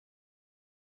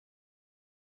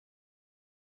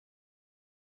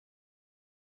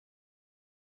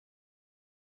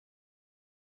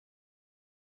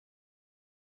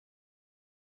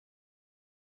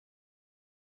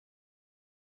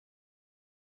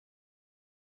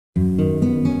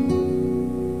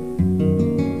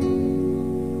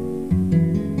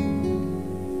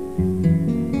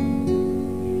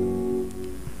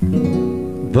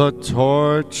The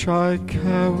torch I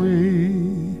carry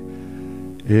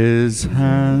is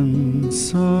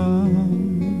handsome.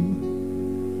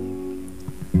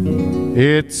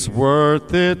 It's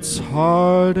worth its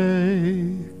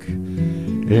heartache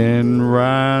in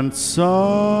ransom.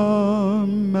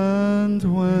 And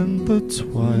when the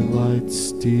twilight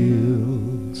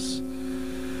steals,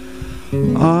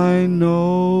 I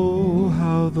know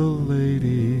how the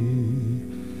lady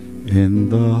in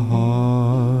the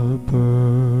harbor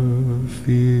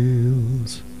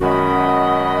feels.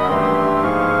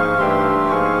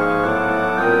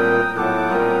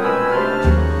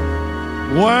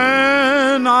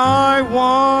 When I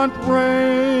want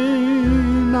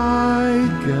rain, I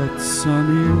get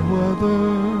sunny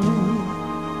weather.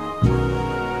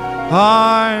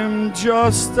 I'm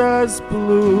just as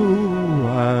blue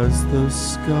as the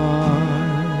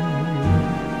sky.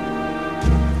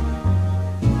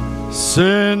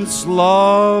 Since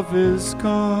love is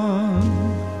gone,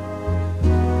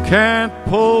 can't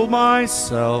pull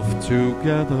myself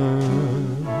together.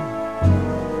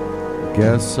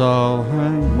 Guess I'll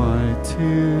hang my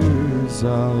tears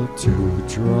out to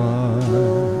dry.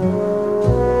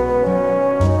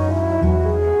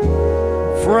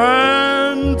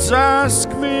 Friends ask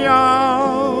me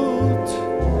out,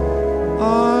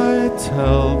 I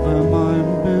tell them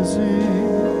I'm busy.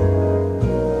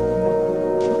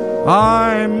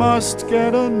 I must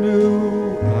get a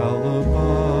new alibi.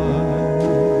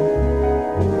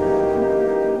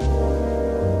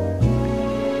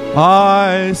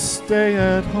 I stay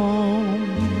at home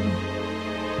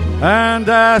and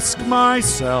ask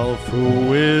myself,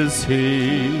 who is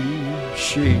he,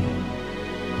 she?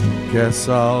 Guess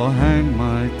I'll hang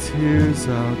my tears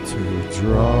out to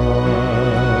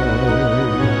dry.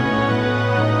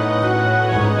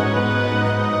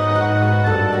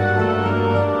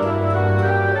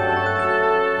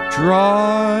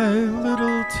 Dry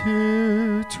little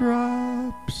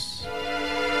teardrops,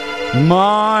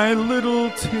 my little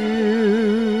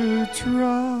teardrops,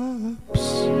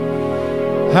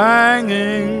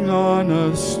 hanging on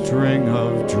a string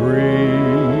of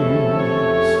dreams.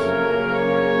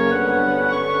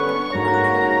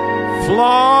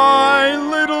 Fly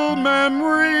little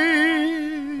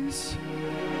memories,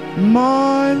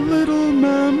 my little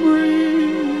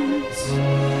memories,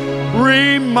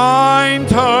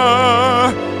 remind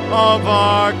her of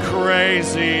our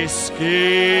crazy schemes.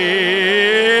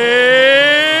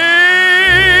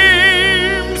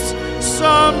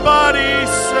 Somebody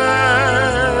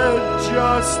said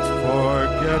just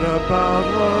forget about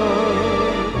her,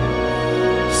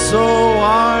 so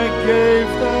I gave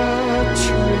that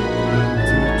treatment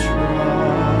a try.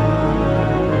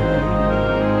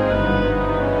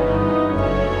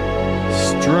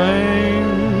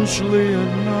 Strangely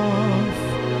enough,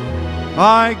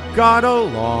 I got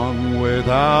along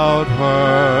without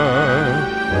her.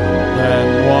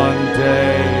 Then one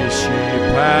day she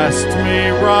passed me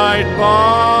right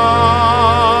by.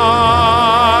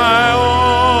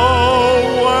 Oh,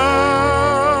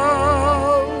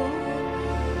 well,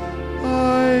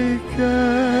 I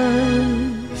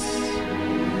guess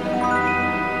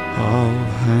I'll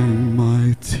hang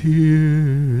my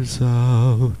tears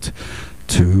out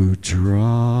to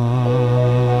dry.